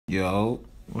Yo,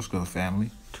 what's good,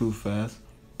 family? Too Fast,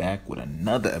 back with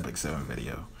another Epic 7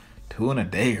 video. Two in a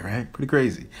day, right? Pretty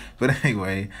crazy. But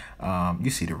anyway, you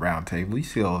see the round table, you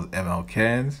see all those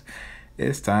MLKs.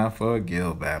 It's time for a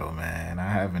guild battle, man.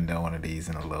 I haven't done one of these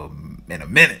in a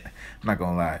minute. I'm not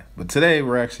gonna lie. But today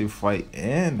we're actually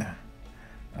fighting.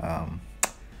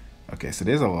 Okay, so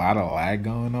there's a lot of lag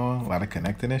going on, a lot of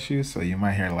connecting issues, so you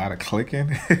might hear a lot of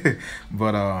clicking.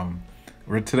 But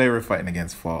today we're fighting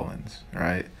against Fallens,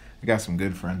 right? We got some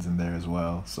good friends in there as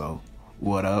well. So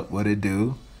what up? What it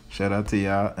do? Shout out to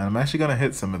y'all. And I'm actually gonna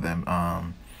hit some of them. I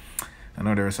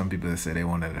know there were some people that said they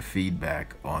wanted a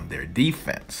feedback on their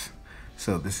defense.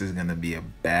 So this is gonna be a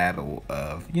battle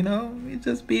of, me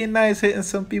just being nice, hitting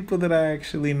some people that I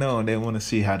actually know and they want to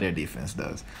see how their defense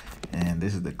does. And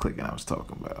this is the clicking I was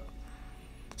talking about.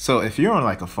 So if you're on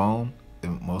like a phone,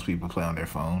 most people play on their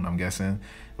phone, I'm guessing.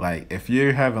 Like if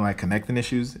you're having like connecting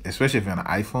issues, especially if you're on an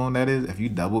iPhone, that is, if you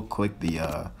double click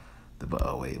oh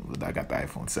wait, I got the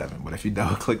iPhone 7, but if you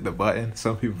double click the button,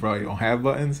 some people probably don't have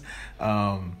buttons,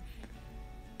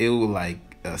 it will like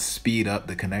speed up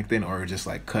the connecting or just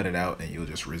like cut it out and you'll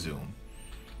just resume.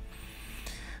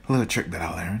 A little trick that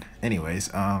I learned. Anyways,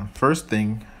 first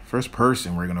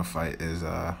person we're gonna fight is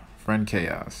Friend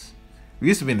Chaos. We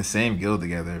used to be in the same guild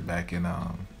together back in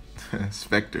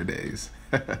Spectre days.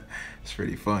 It's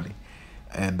pretty funny.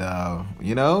 And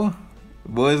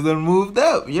boys done moved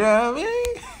up, you know what I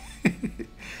mean?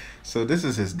 So this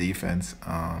is his defense.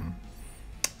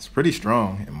 It's pretty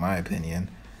strong in my opinion.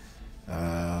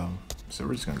 So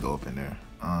we're just gonna go up in there.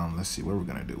 Let's see what we're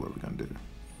gonna do.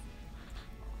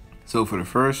 So for the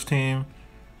first team,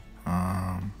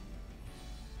 okay,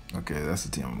 that's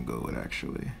the team I'm gonna go with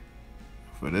actually.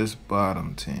 For this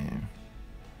bottom team,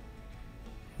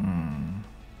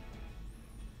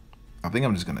 I think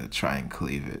I'm just gonna try and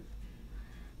cleave it.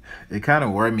 It kind of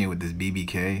worried me with this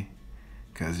BBK,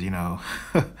 cause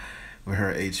with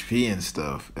her HP and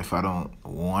stuff, if I don't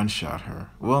one-shot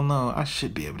her, well, no, I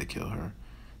should be able to kill her.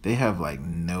 They have like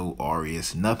no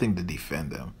Aureus, nothing to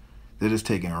defend them. They're just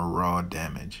taking raw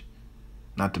damage.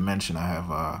 Not to mention I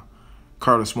have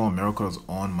Card of Small Miracles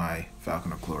on my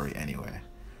Falcon of Glory anyway.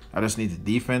 I just need to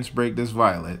defense break this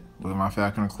Violet with my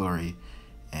Falcon of Glory,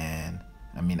 and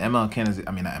I mean not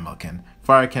ML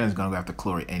Fire Ken is gonna go after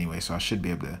Glory anyway, so I should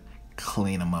be able to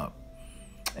clean him up.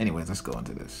 Anyways, let's go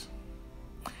into this.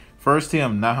 First team,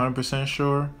 I'm not 100%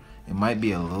 sure. It might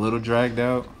be a little dragged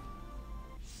out.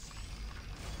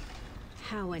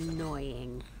 How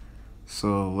annoying.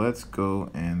 So let's go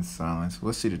and silence.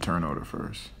 Let's see the turn order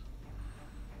first.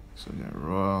 So we got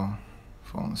Royal,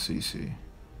 Fallen CC.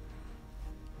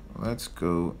 Let's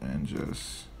go and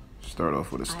just start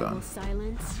off with a stun. I will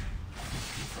silence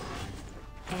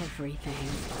everything.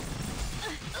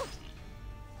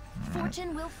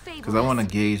 Fortune will favor. Because I want to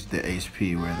gauge the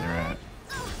HP where they're at.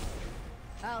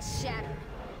 I'll shatter.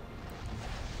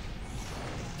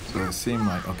 So it seemed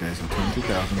like, okay, so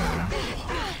 22,000 there.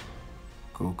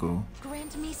 Cool.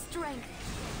 Grant me strength.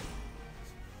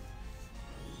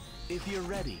 If you're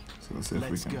ready, So let's see if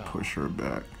we can go. push her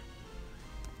back.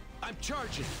 I'm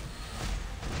charging.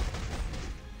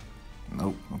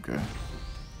 Nope, okay.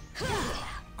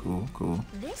 Cool.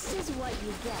 This is what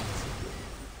you get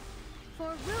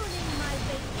for ruining my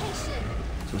vacation.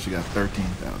 So she got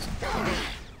 13,000.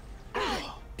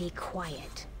 Right. Be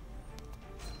quiet.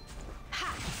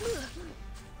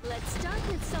 Let's start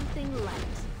with something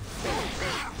light.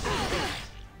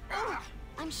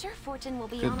 I'm sure Fortune will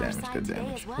be Good on our damage, side good today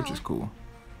damage, as well. which is cool.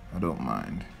 I don't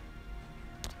mind.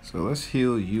 So let's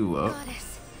heal you up.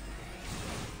 Goddess.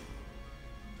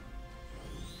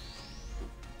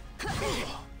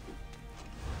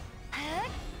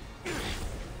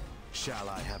 Shall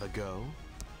I have a go?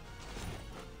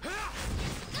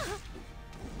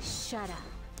 Shut up.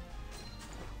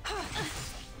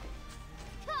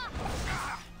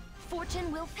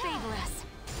 Fortune will favor us.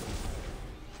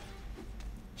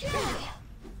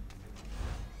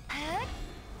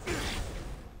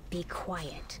 Be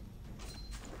quiet.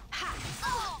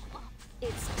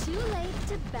 It's too late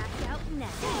to back out now.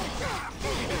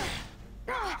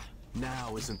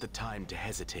 Now isn't the time to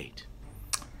hesitate.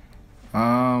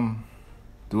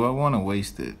 Do I want to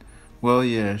waste it? Well,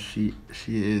 yeah, she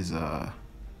is, I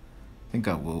think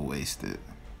I will waste it.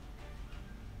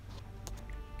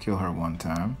 Kill her one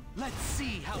time. Let's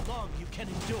see how long you can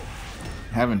endure.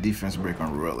 Having defense break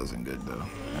on Ruel isn't good though.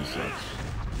 That sucks.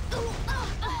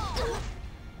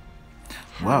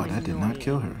 Wow, that did not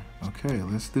kill her. Okay,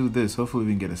 let's do this. Hopefully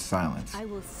we can get a silence. I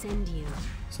will send you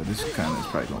So this kind of is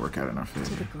probably gonna work out in our to the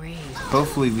favor. grave.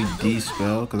 Hopefully we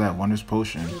dispel, because I have Wondrous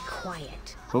Potion. Be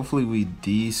quiet. Hopefully we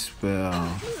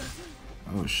dispel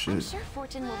Oh I'm shit. sure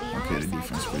fortune will be on Okay, our the side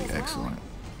defense today pretty as excellent.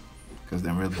 Because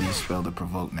then we'll de-spell the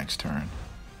provoke next turn.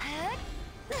 well.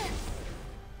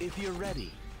 If you're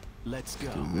ready, let's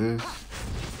go. Do this.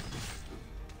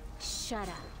 Shut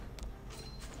up.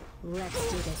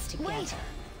 Let's do this together. Wait.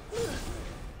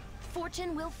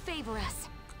 Fortune will favor us.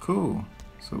 Cool.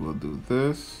 So we'll do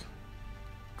this.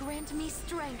 Grant me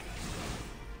strength.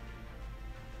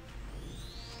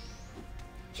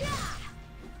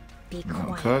 Be We're gonna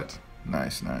quiet. cut.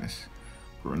 Nice, nice.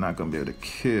 We're not gonna be able to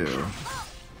kill.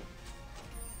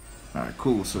 Alright,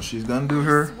 cool. So she's gonna do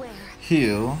her Swear.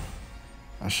 heal.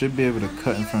 I should be able to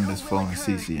cut in front of this fallen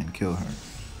CC and kill her.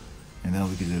 And then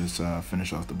we can just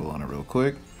finish off the bull on her real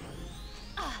quick.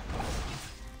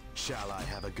 Shall I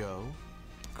have a go?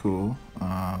 Cool.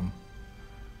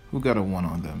 Who got a 1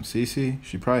 on them? CC?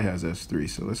 She probably has S3,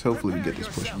 so let's hopefully we get this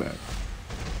pushed back.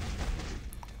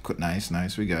 Nice,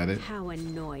 nice, we got it. How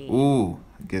annoying. Ooh,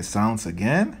 get silence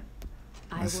again?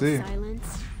 I will Let's see.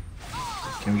 silence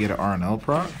Can we get an RNL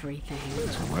proc everything.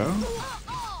 as well?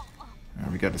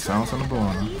 Alright, we got the silence on the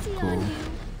Bolona. Easy Cool. on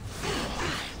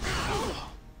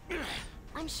you.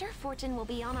 I'm sure fortune will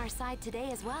be on our side today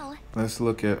as well. Let's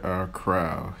look at our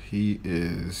crowd. He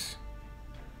is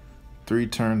 3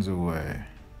 turns away.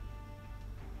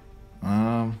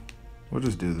 We'll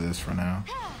just do this for now.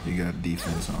 You got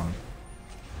defense on.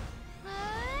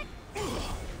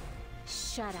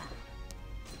 Shut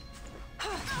up.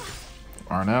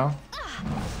 Arnell?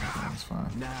 That's fine.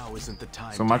 Now isn't the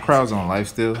time. So my to crowd's on hesitate. life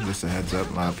still. Just a heads up.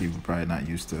 A lot of people probably not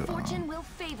used to Fortune will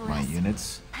favor my us.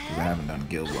 units. Because I haven't done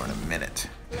Guild War in a minute.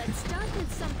 Let's start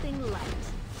with something light.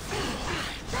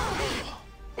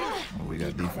 Oh, we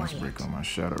got defense break on my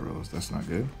Shadow Rose. That's not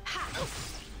good.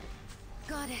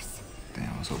 Goddess.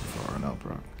 Damn, I was hoping for RNL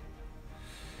proc.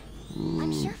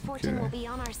 I'm Ooh, sure fortune will okay. be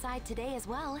on our side today as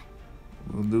well.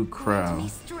 We'll do Grant crowd me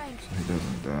so strength. he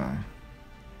doesn't die.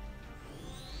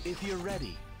 If you're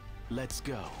ready, let's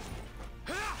go.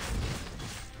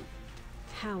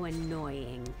 How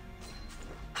annoying.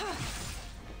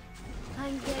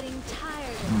 I'm getting tired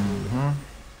of Mm-hmm.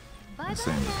 Bye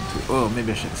Same bye. too. Oh,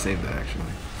 maybe I should have saved that actually.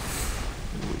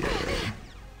 Ooh,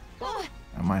 yeah.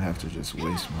 I might have to just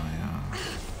waste my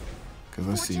because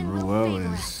let's see, Fortune will Ruel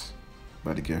favor is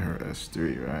about to get her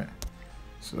S3, right?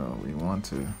 So we want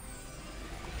to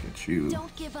get you to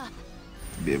Don't give up.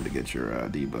 be able to get your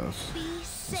debuffs. Be Let's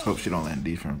safe. hope she don't land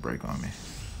defense break on me.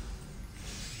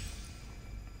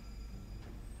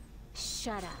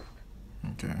 Shut up.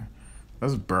 Okay.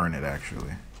 Let's burn it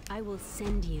actually. I will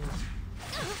send you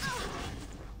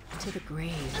to the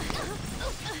grave.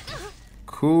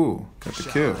 Cool. Got the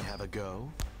Shall kill. I have a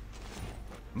go?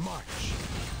 March.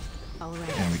 All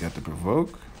right. And we got the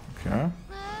provoke. Okay.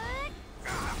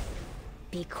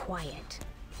 Be quiet.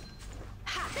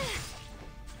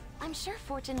 I'm sure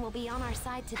fortune will be on our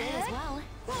side today as well.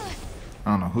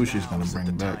 I don't know who she's Now gonna isn't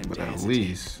bring the back, time but to at hesitate.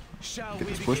 least Shall get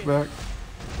we this begin? pushback.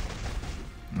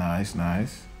 Nice,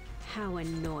 nice. How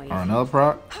annoying. RNL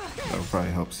proc. That would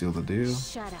probably help seal the deal.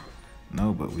 Shut up.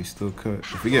 No, but we still cut.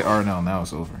 If we get RNL now,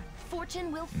 it's over.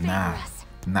 Fortune will favor Nah, us.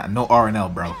 no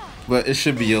RNL, bro. But it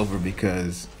should be over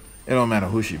because it don't matter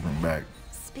who she bring back,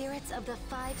 Spirits of the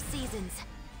 5 seasons.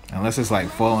 unless it's like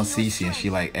Fallen CC and she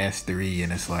like S3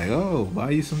 and it's like, oh,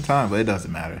 buy you some time, but it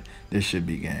doesn't matter. This should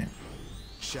be game.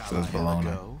 Shall So it's I have a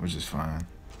Bologna, go? which is fine.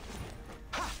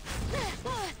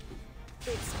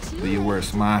 It's too Do your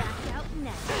worst, ma. back out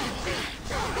next.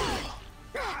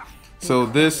 So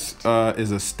this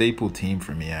is a staple team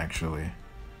for me, actually.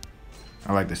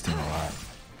 I like this team a lot.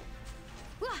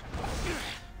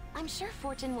 I'm sure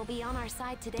fortune will be on our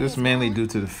side today. Just as mainly well. due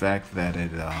to the fact that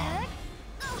it,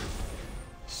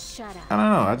 Shut up. I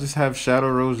don't know. I just have Shadow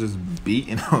Rose just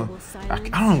beating on. I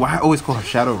don't know why I always call her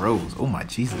Shadow Rose. Oh my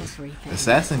Jesus. Everything.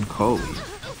 Assassin Coley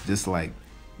just like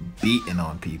beating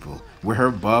on people. With her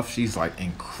buff, she's like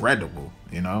incredible,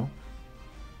 you know?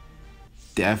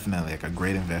 Definitely like a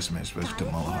great investment, especially to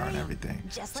Mulahar and everything.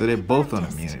 Just So like they're the both on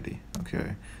Burgess. immunity.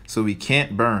 Okay. So we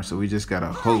can't burn, so we just gotta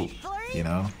hope, you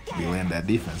know, we land that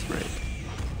defense break.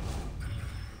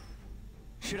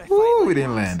 Should I fight Ooh, like we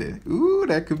didn't this? land it. Ooh,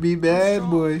 that could be bad,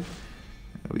 boy.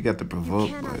 We got the provoke,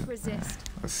 cannot but resist.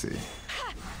 let's see.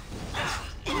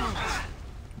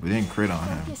 We didn't crit on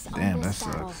him. Focus on Damn, that this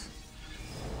battle. sucks.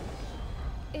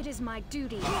 It is my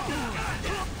duty.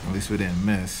 At least we didn't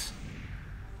miss.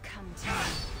 Come to me.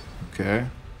 Okay.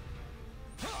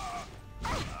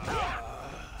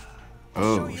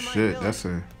 Oh shit, that's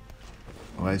a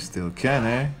life steal can,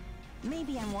 eh?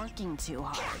 Maybe I'm working too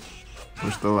hard.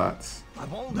 Push the lots. I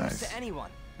won't Nice. lose to anyone.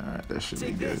 Alright, that should be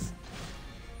Take good. this.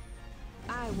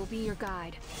 I will be your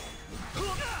guide.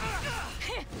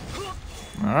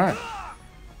 Alright.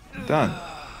 Done.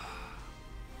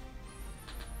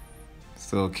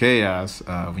 So Chaos,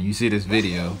 when you see this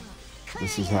video,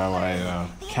 this is how I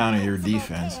counter your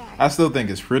defense. I still think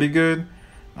it's pretty good.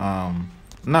 I'm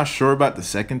not sure about the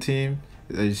second team.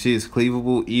 As you see, it's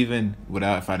cleavable even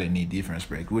without if I didn't need defense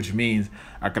break, which means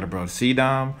I could have brought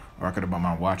C-Dom or I could have brought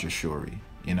my Watcher Shuri.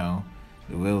 You know,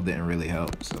 the will didn't really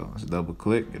help. So let's double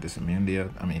click, get this immunity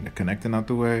out. I mean, the connecting out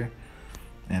the way,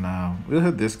 and we'll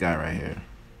hit this guy right here.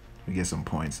 We get some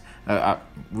points.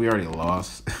 We already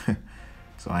lost,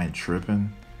 so I ain't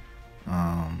tripping.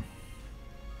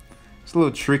 It's a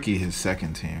little tricky, his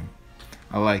second team.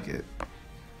 I like it.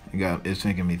 It's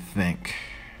making me think.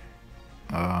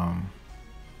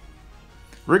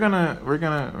 We're gonna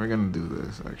do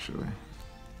this actually.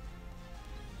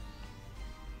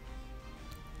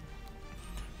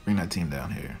 Bring that team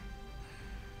down here.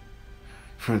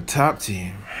 For the top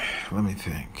team, let me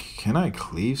think. Can I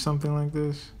cleave something like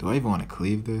this? Do I even want to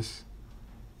cleave this?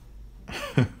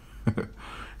 If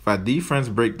I defense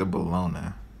break the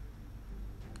Bologna,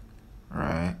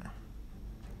 right?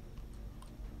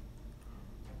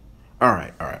 All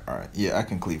right. Yeah, I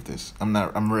can cleave this.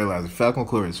 I'm realizing Falcon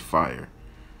Core is fire.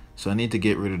 So I need to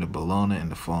get rid of the Bologna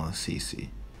and the Fallen CC.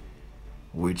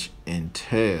 Which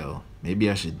entail, maybe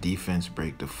I should defense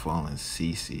break the Fallen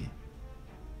CC.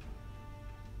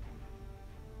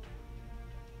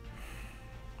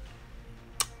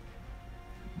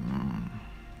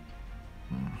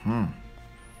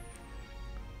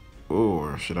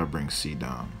 Or should I bring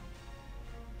C-Dom?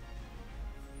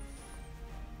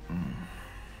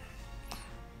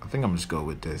 I think I'm just go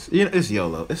with this. You know, it's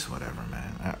YOLO. It's whatever,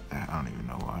 man. I don't even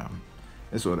know why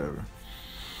it's whatever.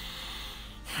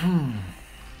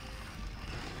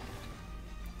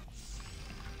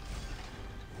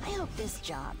 I hope this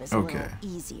job is a little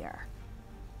easier.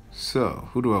 So,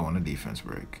 who do I want to defense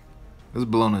break? This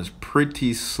Bologna is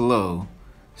pretty slow,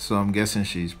 so I'm guessing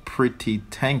she's pretty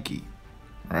tanky,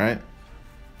 right?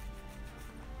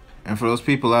 And for those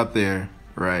people out there,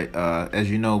 right, as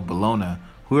you know, Bologna,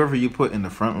 whoever you put in the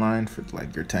front line for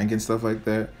like your tank and stuff like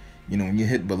that, you know, when you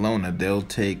hit Bologna, they'll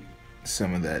take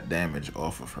some of that damage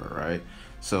off of her, right?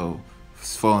 So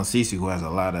Fallen CC, who has a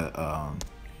lot of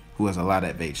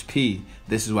HP,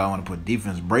 this is why I want to put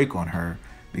defense break on her,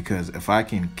 because if I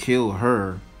can kill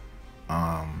her,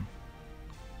 I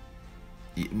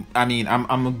mean, I'm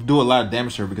gonna do a lot of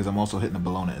damage to her because I'm also hitting the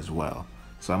Bologna as well.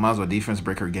 So I might as well defense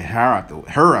break her, get her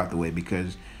out the way,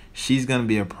 because she's gonna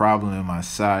be a problem in my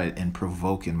side and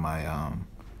provoking my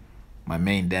my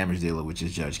main damage dealer, which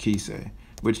is Judge Kisei.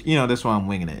 Which, you know, that's why I'm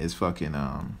winging it. It's fucking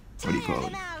what do you call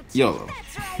it? YOLO.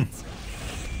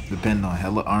 Depending on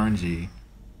hella RNG,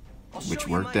 which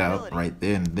worked out right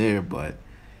there and there, but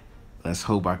let's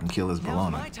hope I can kill this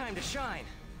Bologna. Now's my time to shine.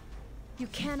 You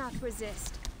cannot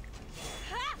resist.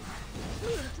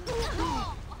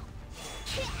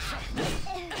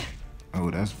 Oh,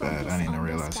 that's bad. I didn't even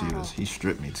realize he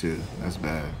stripped me too. That's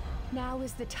bad. Now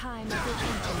is the time of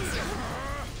repentance.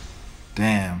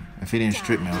 Damn, if he didn't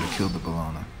strip me, I would have killed the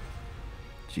Bologna.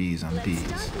 Jeez, I'm peas.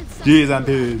 Jeez, I'm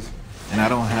peas. And I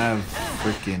don't have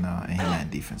freaking He-Man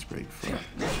defense break.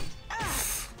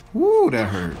 Woo, that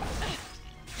hurt.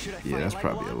 Yeah, that's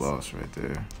probably a loss right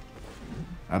there.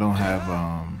 I don't have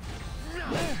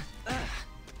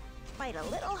Fight a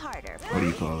little harder. what do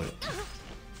you call it?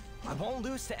 I won't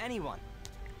lose to anyone.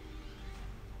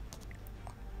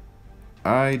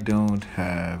 I don't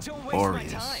have Don't waste my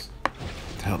Aureus time.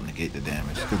 to help negate the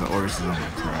damage because the Aureus is on my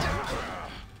crowd.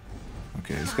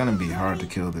 Okay, it's gonna be hard to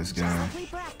kill this guy. We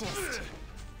practiced.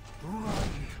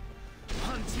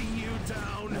 Hunting you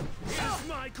down is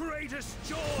my greatest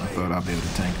joy. I thought I'd be able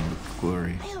to tank him with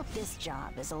glory. I hope this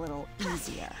job is a little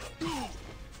easier.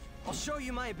 I'll show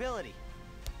you my ability.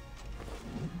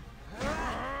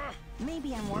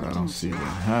 Maybe I'm But working I don't see too that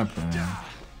hard. happening.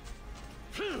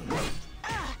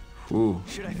 Ooh,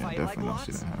 Should I yeah, fight definitely like don't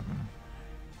see lots? that happening.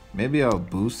 Maybe I'll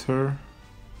boost her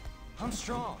I'm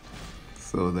strong.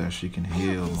 so that she can I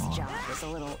heal hope this more. job is a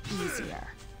little easier.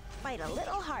 Fight a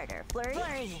little harder, Flurry.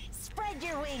 Flurry, spread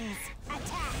your wings.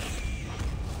 Attack.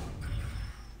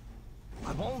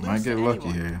 I won't lose Might get to lucky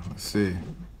anyone. here. Let's see.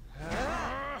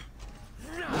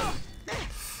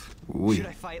 Ooh, Should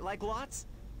I fight like lots?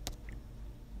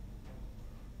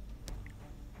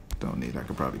 don't need. I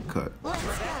could probably cut. Let's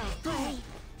go, Flurry.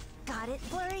 Got it,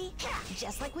 Flurry?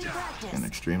 Just like we Been practiced.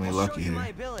 extremely I'll lucky show you my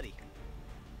here. ability.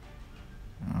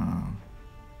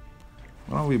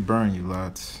 Why don't we burn you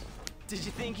lots? Did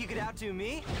you think you could outdo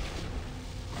me?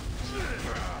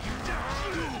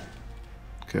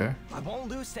 Okay. I won't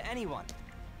lose to anyone.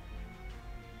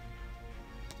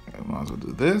 might as well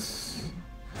do this.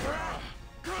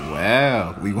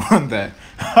 Wow, we won that.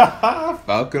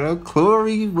 Falcon of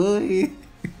Glory, boy.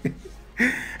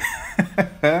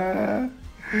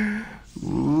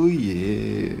 Ooh,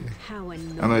 yeah. How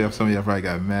annoying. I know some of y'all probably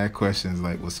got mad questions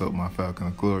like, what's up, my Falcon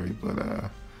of Glory?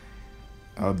 But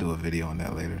I'll do a video on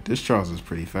that later. This Charles is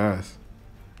pretty fast.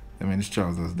 I mean, this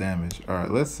Charles does damage. All right,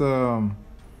 let's we'll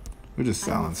just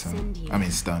silence him. I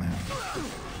mean, stun him.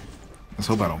 Let's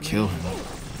hope I don't kill him.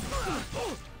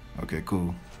 Okay,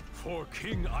 cool. For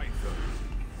King Arthur,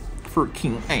 For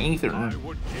King Arthur. I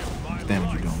would give my What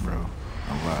damage you life. doing, bro?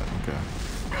 A lot. Okay.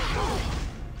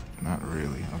 Not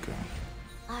really. Okay.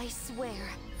 I swear.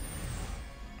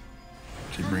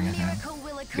 Keep bringing him. miracle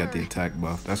will You got the occur. attack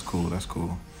buff. That's cool. That's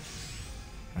cool.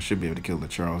 I should be able to kill the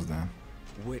Charles then.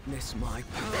 Witness my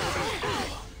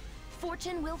power.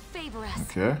 Fortune will favor us.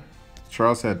 Okay.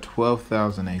 Charles had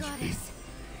 12,000 HP. Goddess.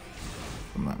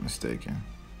 If I'm not mistaken.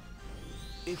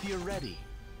 If you're ready,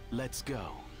 let's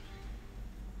go.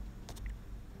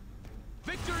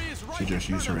 Victory is right She just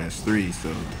in used her front of S3,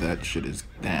 so that shit is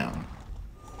down.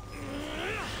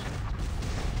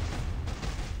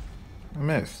 I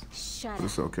missed. Shut But up.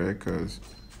 it's okay, because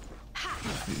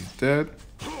he's dead.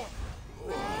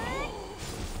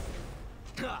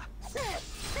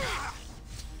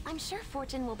 I'm sure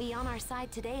Fortune will be on our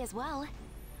side today as well.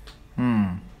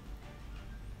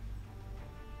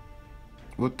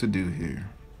 What to do here?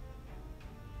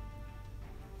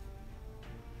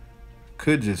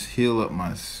 Could just heal up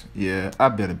my... Yeah, I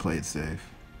better play it safe.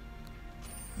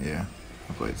 Yeah,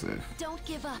 I played safe. Don't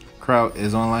give up. Kraut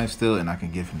is on life still, and I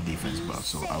can give him defense buff,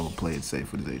 so I will play it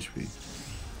safe with his HP.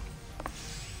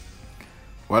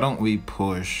 Why don't we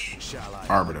push Shall I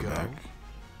Arbiter have a go? back?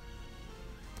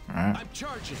 Alright, I'm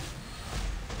charging.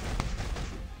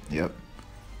 yep.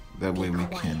 That way we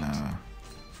can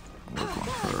work on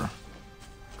her.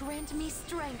 Grant me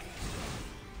strength.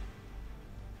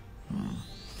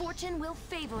 Fortune will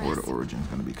favor Or us. the Origin's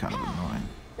gonna be kind of annoying.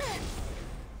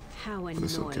 How But annoying.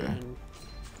 it's okay.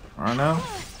 Alright now?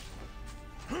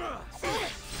 Oh,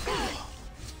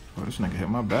 this nigga hit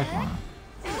my back line.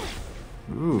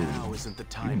 Ooh, Now isn't the you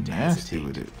time to nasty hesitate.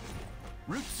 with it.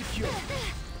 Route secure.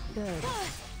 Good.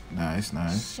 Nice,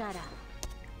 nice. Shut up.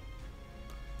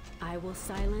 I will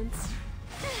silence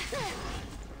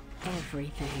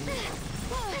everything.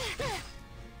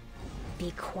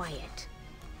 Be quiet.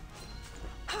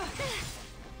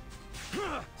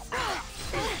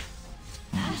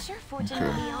 I'm sure Fortune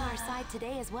will be on our side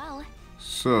today as well.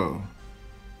 So,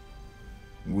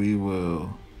 we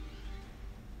will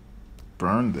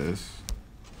burn this.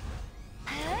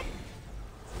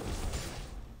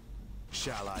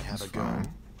 Shall I have That's a go? fine.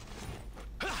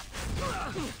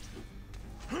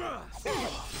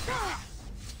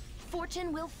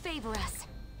 Fortune will favor us.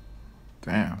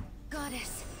 Damn.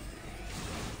 Goddess.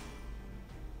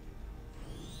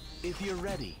 If you're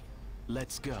ready,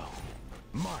 let's go.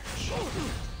 March.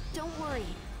 Don't worry.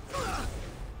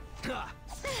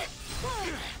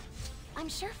 I'm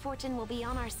sure Fortune will be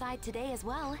on our side today as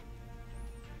well.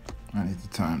 I need to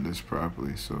time this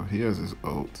properly. So he has his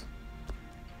ult.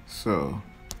 So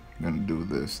I'm gonna do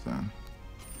this then.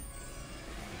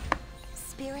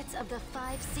 Spirits of the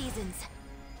 5 seasons,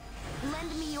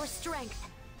 lend me your strength.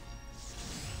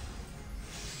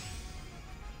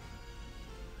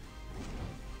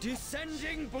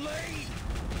 Descending blade.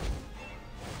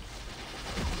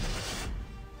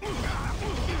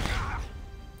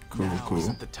 Cool, Now cool.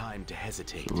 isn't the time to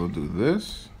hesitate. So we'll do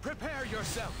this. Prepare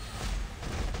yourself.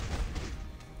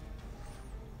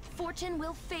 Fortune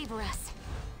will favor us.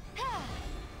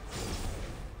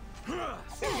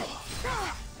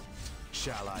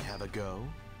 Shall I have a go?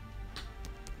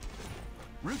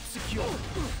 Route secure.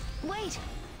 Wait,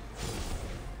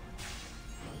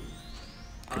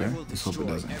 Okay, I will let's hope it destroy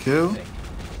doesn't kill.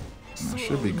 everything. That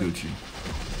should be Gucci.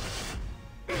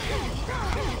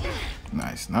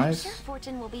 Nice, I'm nice. sure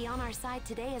Fortune will be on our side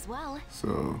today as well.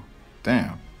 So,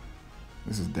 damn.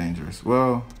 This is dangerous.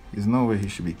 Well, there's no way he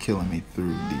should be killing me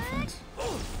through defense.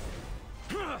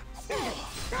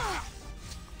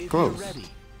 If Close. you're ready,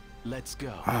 let's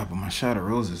go. Ah, but my Shadow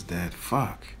Rose is dead.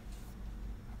 Fuck.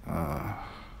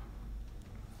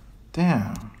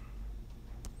 Damn.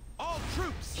 All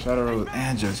troops. Shadow Rose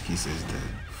and Judge Keys is dead.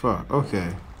 Fuck.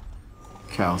 Okay.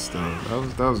 Cal still.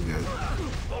 That was good.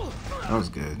 That was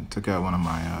good. Took out one of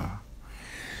my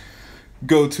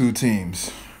go-to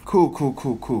teams. Cool, cool,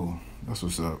 cool, cool. That's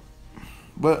what's up.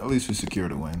 But at least we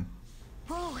secured a win.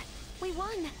 Whoa, we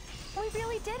won. We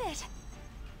really did it.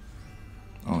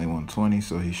 Only 120,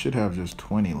 so he should have just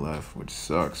 20 left, which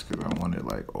sucks because I wanted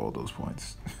like all those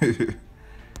points.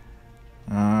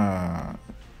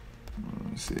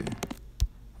 Let me see.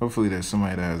 Hopefully there's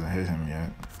somebody that hasn't hit him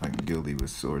yet. Like Gildy with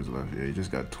swords left. Yeah, he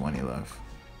just got 20 left.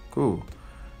 Cool.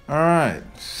 Alright,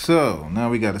 so now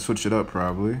we gotta switch it up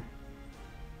probably.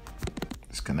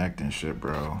 It's connecting shit,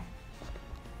 bro.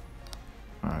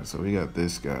 Alright, so we got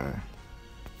this guy.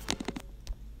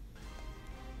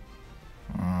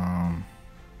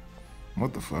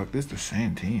 What the fuck? This is the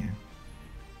same team.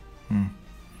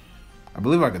 I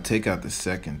believe I could take out the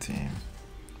second team,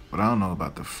 but I don't know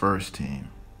about the first team.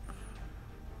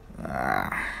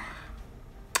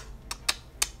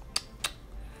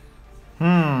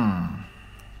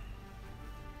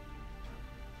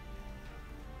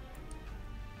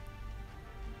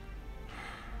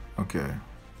 Okay.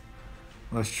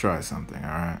 Let's try something,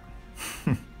 alright?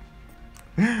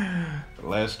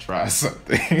 Let's try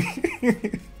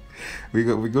something. we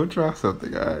go try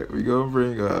something, alright? We gonna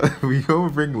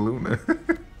bring Luna.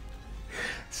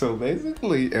 So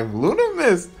basically, if Luna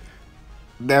missed,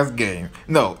 that's game.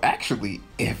 No, actually,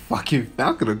 if fucking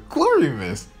Falcon of Glory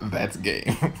missed, that's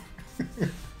game.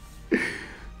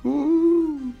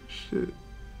 Ooh, shit.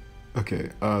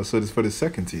 Okay, so this for the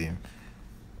second team.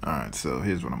 Alright, so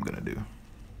here's what I'm gonna do.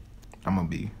 I'm gonna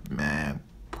be mad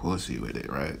pussy with it,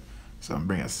 right? So I'm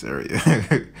bringing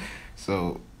Assyria.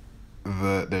 So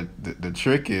the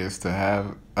trick is to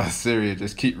have Assyria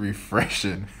just keep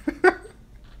refreshing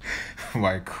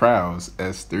my Kraus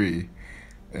S3,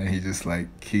 and he just like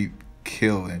keep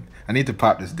killing. I need to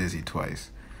pop this Dizzy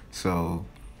twice. So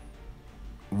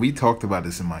we talked about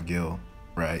this in my guild,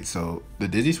 right? So the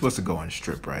Dizzy's supposed to go on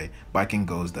strip, right? Viking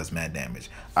goes, does mad damage.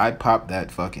 I pop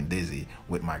that fucking Dizzy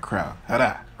with my Kraus,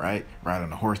 right? Ride on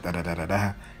the horse,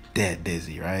 dead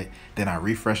Dizzy, right? Then I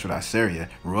refresh with Assyria.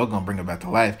 Ruel gonna bring her back to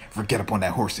life. Get up on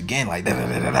that horse again, like kill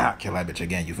that bitch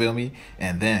again. You feel me?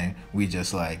 And then we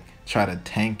just like try to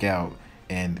tank out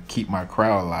and keep my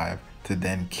Kraus alive to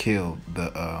then kill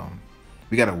the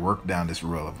we gotta work down this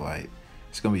Ruel of Light.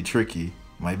 It's gonna be tricky,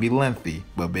 might be lengthy,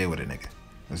 but bear with it, nigga.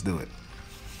 Let's do it.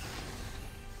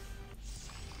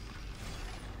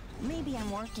 Maybe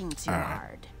I'm working too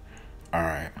hard.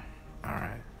 Alright.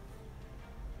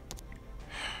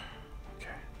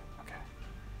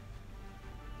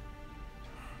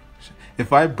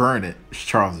 If I burn it,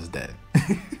 Charles is dead.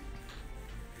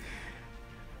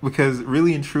 Because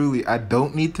really and truly, I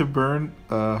don't need to burn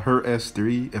her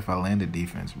S3 if I land a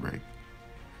defense break.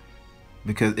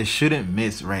 Because it shouldn't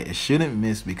miss, right? It shouldn't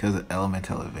miss because of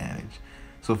elemental advantage.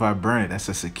 So if I burn it, that's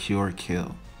a secure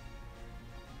kill.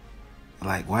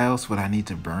 Like, why else would I need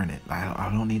to burn it? I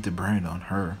don't need to burn it on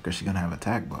her because she's going to have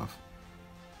attack buff.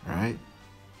 Right?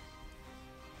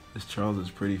 This Charles is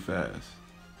pretty fast.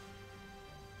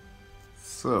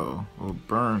 So, we'll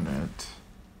burn it.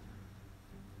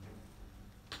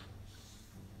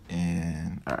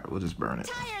 And, alright, we'll just burn it.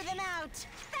 Tire them out!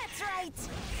 That's right!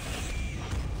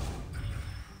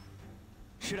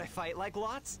 Should I fight like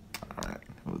Lots? Alright,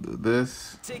 we'll do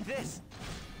this. Take this!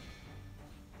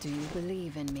 Do you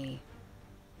believe in me?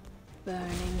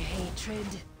 Burning hatred?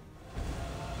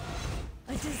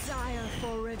 A desire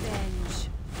for revenge?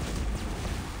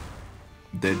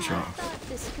 Dead Charles.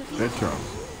 Dead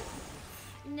Charles.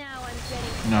 Now I'm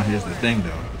getting Now here's the thing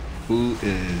though. Who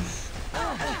is...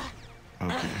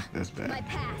 Okay, that's my bad.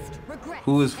 past, regrets,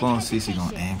 Who is and Fallen CC gonna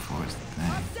hesitation. aim for is the thing.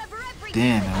 I'll sever everything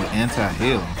Damn, and from with you.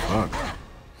 anti-healing, fuck.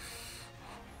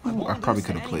 Ooh, I won't probably lose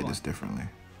could to have played anyone. this differently.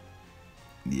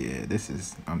 Yeah, this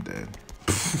is... I'm dead.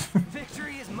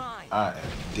 Victory is mine! I am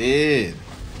dead.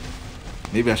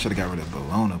 Maybe I should have got rid of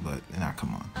Bologna, but nah,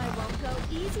 come on. I won't go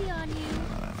easy on you.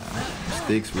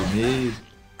 Mistakes were made.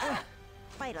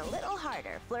 Fight a little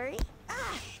harder, Flurry.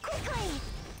 Quickly!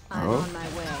 I'm Oh. on my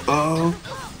way. Oh.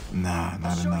 Nah, I'll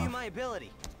not show you enough. my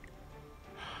ability.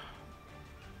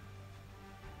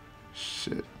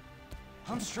 Shit.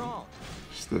 I'm strong.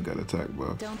 Still got attack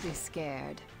buff. Don't be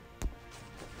scared.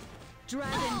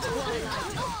 Dragon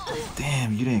Twilight.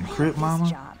 Damn, you didn't crit, This mama?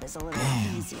 job is a little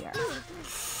Damn. easier.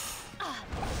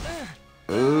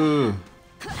 Ugh.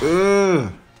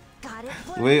 Ugh. Got it,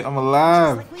 Flurry? Wait, I'm Just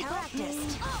alive. like we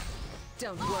practiced.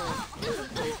 Don't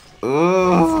worry.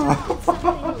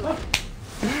 Ugh.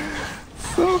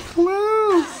 So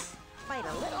close. Fight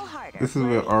a little harder. This is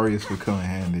where Arius would come in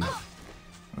handy.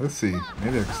 Let's see.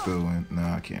 Maybe I can still win. No,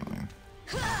 I can't win.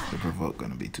 The provoke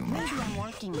gonna be too much Maybe for I'm me.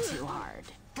 working too hard.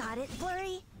 Got it,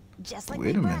 Flurry? Just like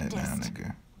Wait we a minute now, practiced.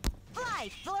 nigga. Fly,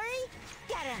 Flurry!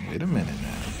 Get him! Wait a minute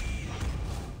now.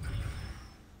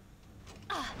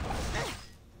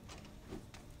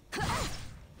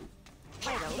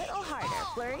 Fight a little harder,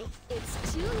 Flurry.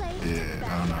 It's too late Yeah, to I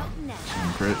back don't know. out now. She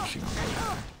gonna crit? She gonna crit.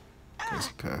 Cause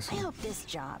I passive. hope this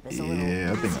job is a little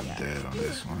Yeah, I think easier. I'm dead on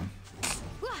this one.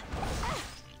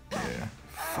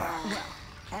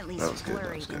 At least That was good. That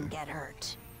Flurry was didn't good. get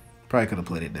hurt. Probably could have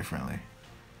played it differently.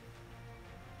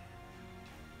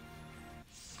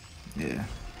 Yeah.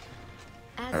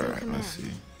 As All you right. command. Let's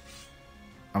see.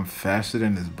 I'm faster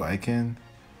than this Baiken.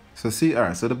 So see, all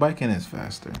right. So the Baiken is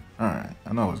faster. All right.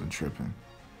 I know I wasn't tripping.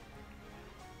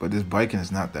 But this Baiken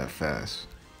is not that fast.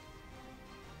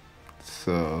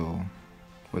 So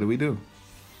what do we do?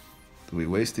 Do we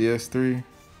waste the S3?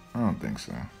 I don't think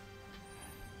so.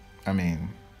 I mean,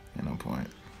 no point.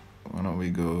 Why don't we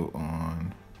go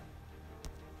on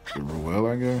the Ruel,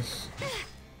 I guess?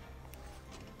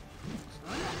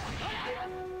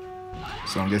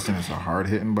 So I'm guessing it's a hard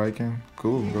hitting Baiken.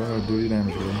 Cool, go ahead, do your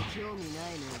damage, bro. 興味な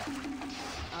いね。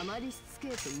あまりしつけ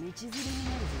ると道連れになるぞ。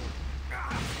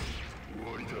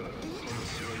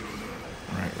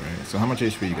 Right. So how much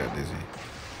HP you got, Dizzy?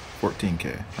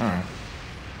 14k. Alright.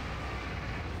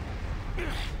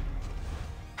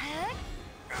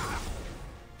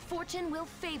 Fortune will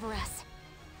favor us.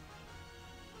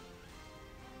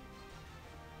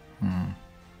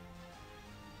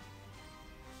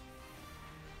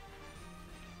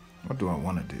 What do I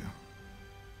want to do?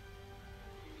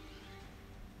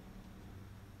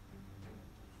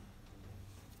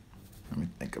 Let me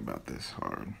think about this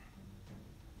hard.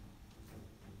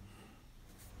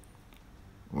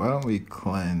 Why don't we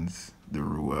cleanse the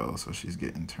Ruel so she's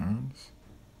getting turns?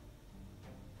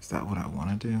 Is that what I want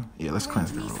to do? Yeah, let's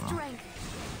cleanse the Grant me Ruel. strength.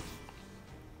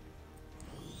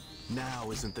 Now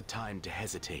isn't the time to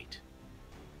hesitate.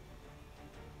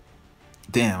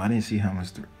 Damn, I didn't see how much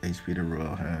HP the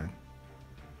Ruel had.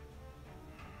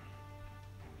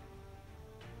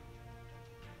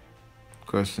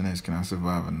 Question is, can I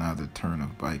survive another turn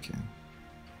of Baiken?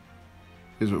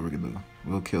 Here's what we're gonna do.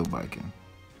 We'll kill Baiken.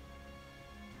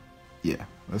 Yeah,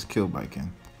 let's kill Baiken.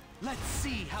 Let's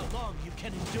see how long you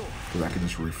can endure. Because I can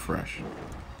just refresh.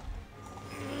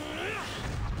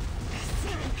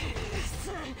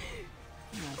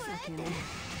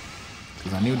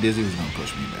 Because I knew Dizzy was gonna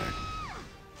push me back.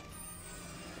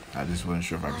 I just wasn't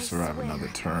sure if I could survive another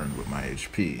turn with my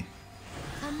HP.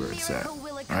 Where it's at.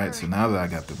 Alright, so now that I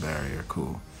got the barrier,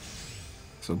 cool.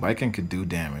 So Baiken could do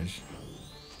damage.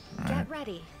 Alright. Get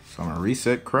ready. So I'm gonna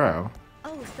reset Crow.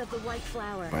 Oath of the White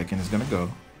Flower. Baiken is gonna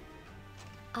go.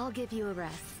 I'll give you a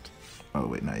rest. Oh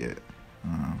wait, not yet.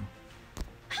 I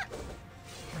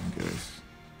guess.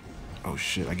 Oh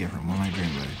shit, I gave her Moonlight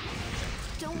Dream Blade.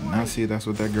 Don't Did worry. not see that's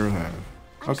what that girl had.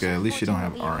 I'm Okay, sure at least she don't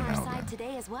have Fortune will R be on our now side then.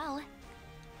 today as well.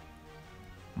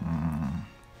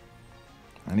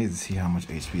 I need to see how much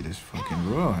HP this fucking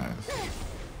Ruel has.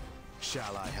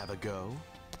 Shall I have a go?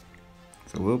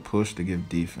 So we'll push to give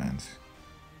defense.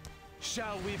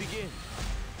 Shall we begin?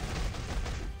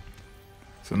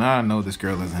 So now I know this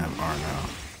girl doesn't have R now.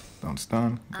 Don't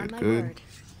stun. On Good, my good. word.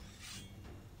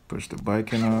 Push the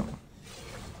Baiken up.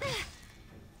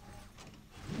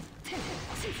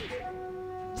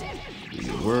 Do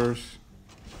your worst.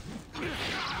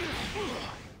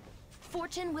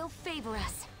 Fortune will favor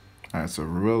us. Alright, so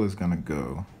Ruel is gonna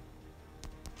go.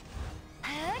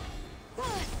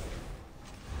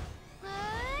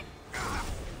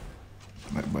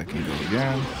 That Baiken go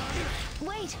again.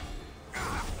 Wait.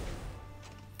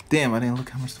 Damn, I didn't look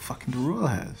how much the fucking Ruel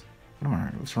has.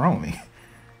 What's wrong with me?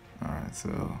 Alright,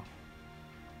 so.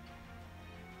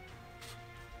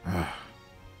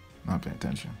 Not paying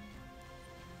attention.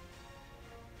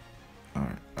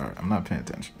 Alright, I'm not paying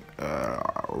attention.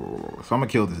 So I'm gonna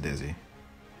kill this Dizzy.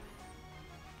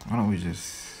 Why don't we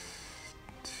just.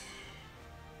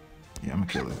 Yeah, I'm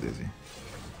gonna kill this Dizzy.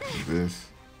 Do this.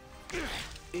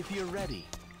 If you're ready,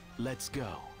 let's go.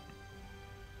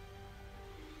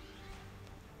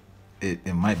 It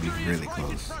might be Victory is really right in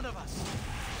close. front of us.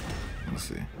 Let's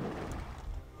see.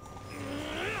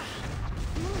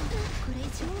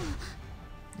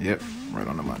 Yep, right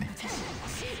on the money.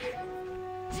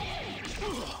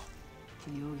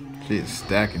 She is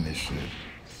stacking this shit.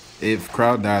 If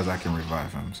Crowd dies, I can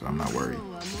revive him, so I'm not worried.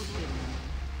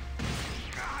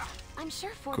 I'm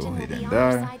sure Fortune Cool, he will be didn't on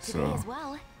our die, side today so as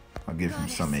well. I'll give him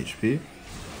some HP.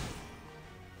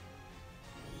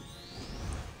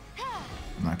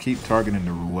 Now keep targeting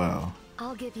the Ruel.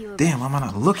 I'll give you a Damn, I'm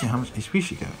not looking how much HP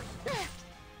she got.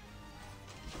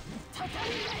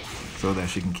 So that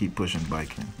she can keep pushing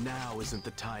Baiken. Now isn't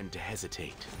the time to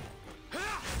hesitate.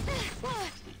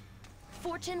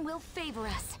 Fortune will favor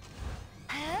us.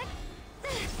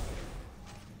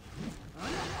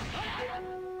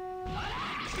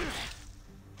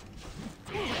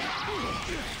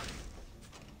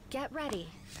 Get ready.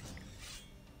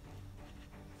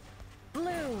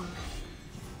 Bloom.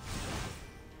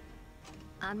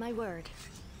 On my word.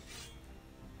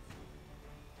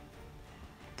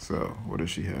 So So, what does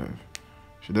she have?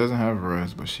 She doesn't have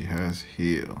res, but she has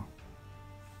heal.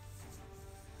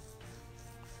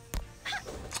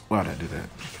 Why'd I do that?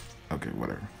 Okay,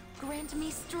 whatever. Grant me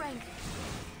strength.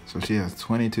 So she has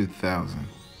 22,000.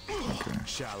 Okay.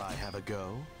 Shall I have a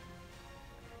go?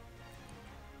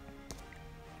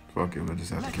 Fuck it, we'll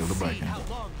just have to kill the See Viking. how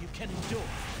long you can endure.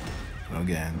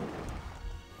 Again.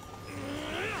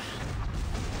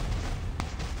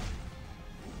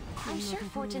 I'm sure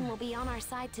fortune will be on our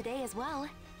side today as well.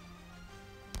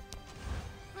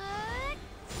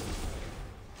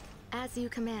 As you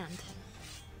command.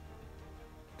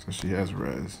 So she has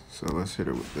res. So let's hit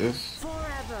her with this.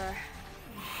 Forever.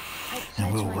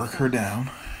 And we'll work her down.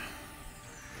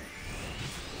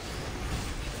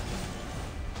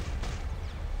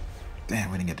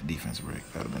 Damn, we didn't get the defense break.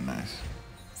 That would have been nice.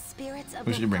 Spirits of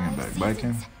Who should you bring him back?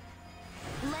 Viking?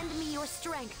 Lend me your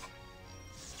strength.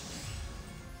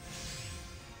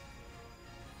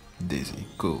 Dizzy.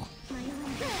 Cool.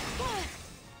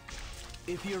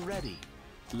 If you're ready,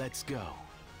 let's go.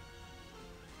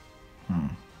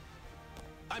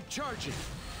 I'm charging.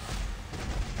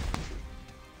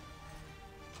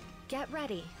 Get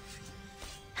ready.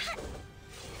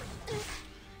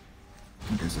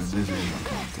 Okay, so Dizzy is on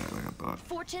contact like I thought.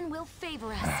 Fortune will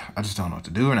favor us. I just don't know what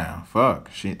to do now. Fuck.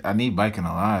 I need Viking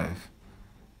alive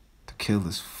to kill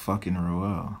this fucking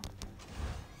Ruel.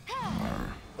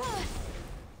 Whatever.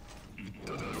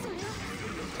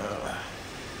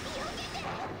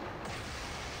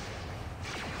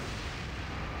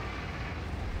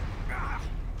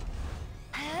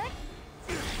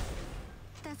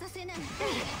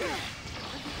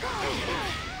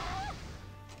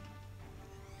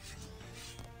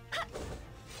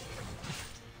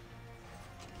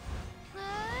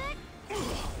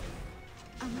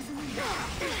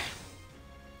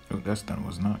 Oh, that stun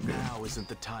was not good. Now isn't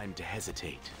the time to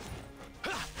hesitate.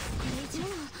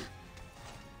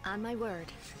 On my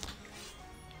word.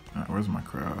 Alright, where's my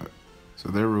crowd? So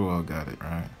their Ruel got it,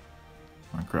 right?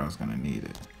 My crowd's gonna need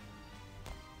it.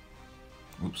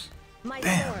 Oops. My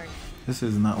Damn. sword. This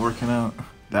is not working out.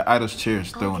 That idol's chair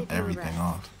is I'll throwing give you a everything rest.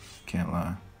 off. Can't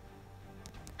lie.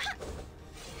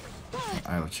 That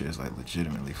idol chair is like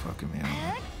legitimately fucking me up.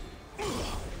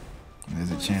 And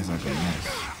there's a chance I could miss.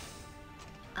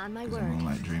 On my Because of word.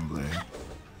 Moonlight Dream Blade.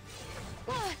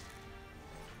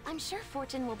 I'm sure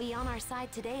fortune will be on our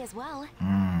side today as well.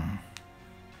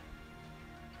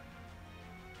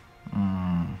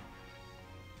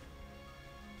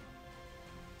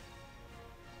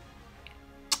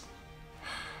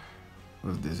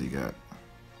 What's Dizzy got?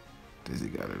 Dizzy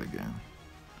got it again.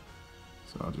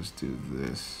 So I'll just do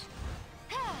this.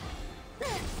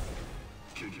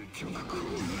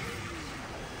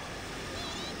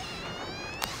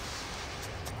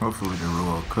 Hopefully the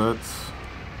Ruel cuts.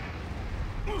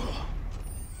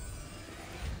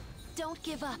 Don't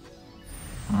give up.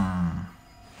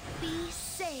 Be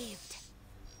saved.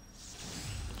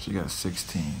 She got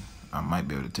 16. I might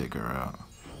be able to take her out.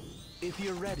 If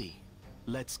you're ready,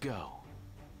 let's go.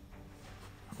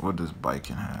 What does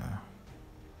Viking have?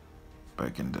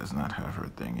 Viking does not have her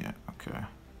thing yet. Okay.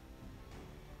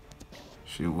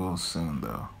 She will soon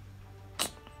though.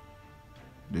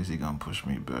 Dizzy gonna push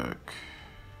me back.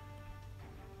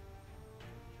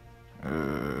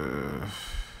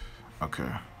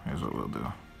 Okay, here's what we'll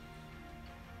do.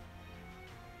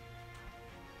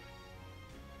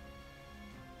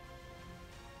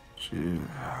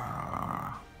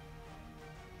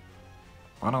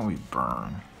 Why don't we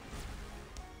burn?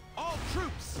 All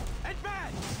troops,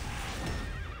 advance!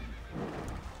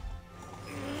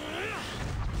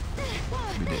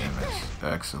 We didn't miss.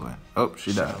 Excellent. Oh,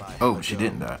 she died. Oh, she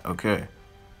didn't die. Okay.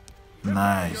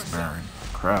 Nice burn.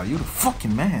 Crowd, you the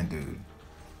fucking man, dude.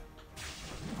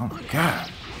 Oh my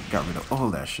god. Got rid of all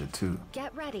that shit too.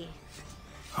 Get ready.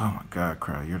 Oh my god,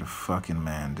 Crowd, you're the fucking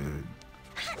man, dude.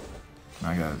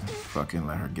 I gotta fucking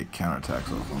let her get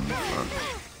counterattacks off on me. Fuck.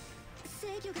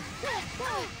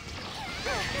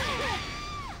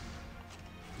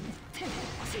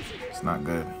 It's not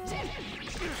good.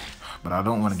 But I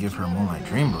don't want to give her Moonlight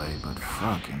Dream Blade, but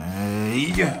fucking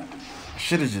hey. I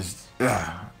should have just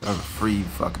that was a free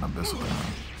fucking Abyssal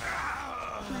Pain.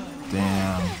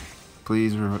 Damn.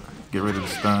 Please get rid of the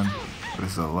stun, but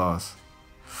it's a loss.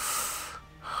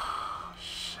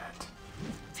 Shit.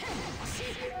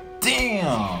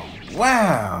 Damn!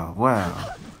 Wow!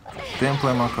 Wow. Didn't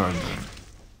play my cards right.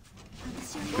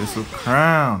 Abyssal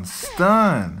Crown.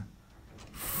 Stun!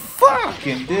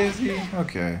 Fucking Dizzy!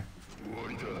 Okay.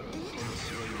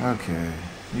 Okay.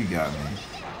 You got me.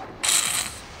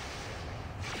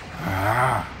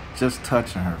 Ah! Just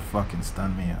touching her fucking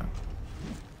stunned me up.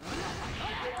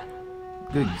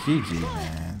 Good GG,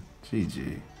 man.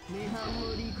 GG.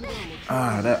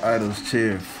 Ah, that idol's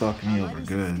chair fucked me over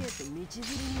good.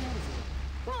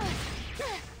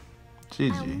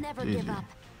 GG. GG.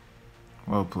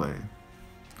 Well played.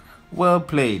 Well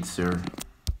played, sir.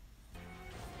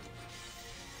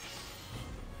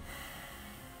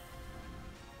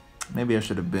 Maybe I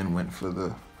should have went for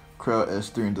the Crowd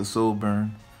S3 into Soul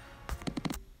Burn.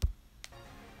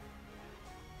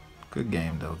 Good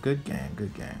game, though. Good game.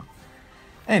 Good game.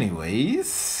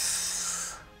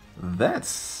 Anyways,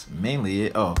 that's mainly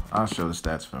it. Oh, I'll show the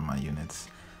stats for my units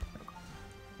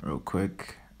real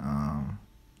quick.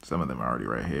 Some of them are already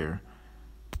right here.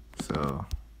 So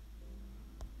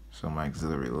my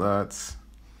auxiliary lots.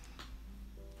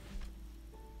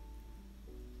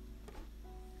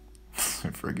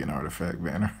 Friggin' artifact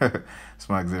banner. It's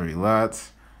my auxiliary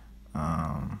lots.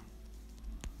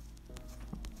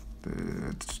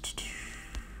 It's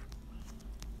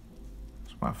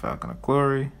my Falcon of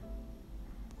Glory.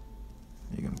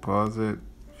 You can pause it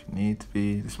if you need to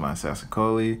be. This is my Assassin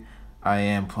Coley. I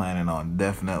am planning on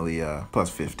definitely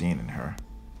plus 15 in her.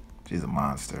 She's a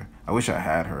monster. I wish I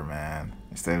had her, man.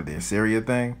 Instead of the Assyria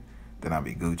thing, then I'd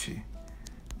be Gucci.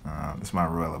 This is my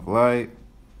Royal of Light.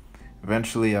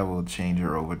 Eventually, I will change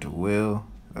her over to Will.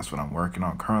 That's what I'm working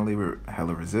on currently with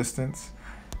Hella Resistance.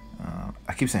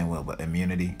 I keep saying Will, but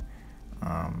Immunity.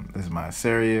 This is my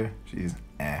Assyria. She's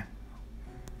eh.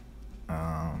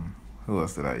 Who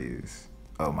else did I use?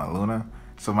 Oh, my Luna.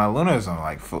 So my Luna is on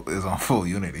like full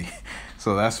Unity.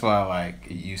 So that's why like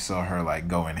you saw her like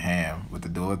going ham with the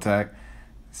dual attack.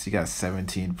 She got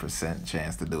 17%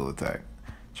 chance to dual attack.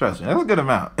 Trust me, that's a good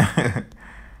amount.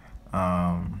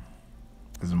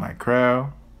 This is my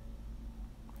Crow.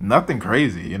 Nothing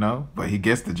crazy, you know, but he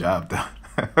gets the job done.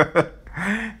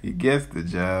 He gets the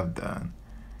job done.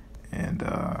 And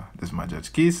this is my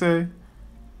Judge Kisei.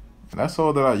 And that's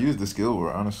all that I use the skill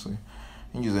for, honestly.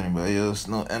 I can use anybody else.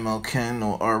 No ML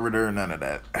no Arbiter, none of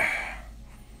that.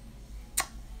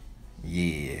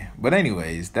 Yeah. But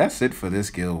anyways, that's it for this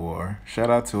Guild War. Shout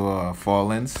out to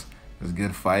Fallens. It was a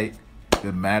good fight.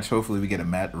 Good match. Hopefully we get a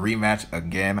rematch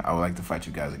again. I would like to fight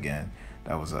you guys again.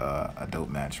 That was a dope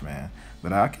match, man.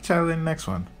 But I'll catch y'all in the next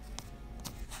one.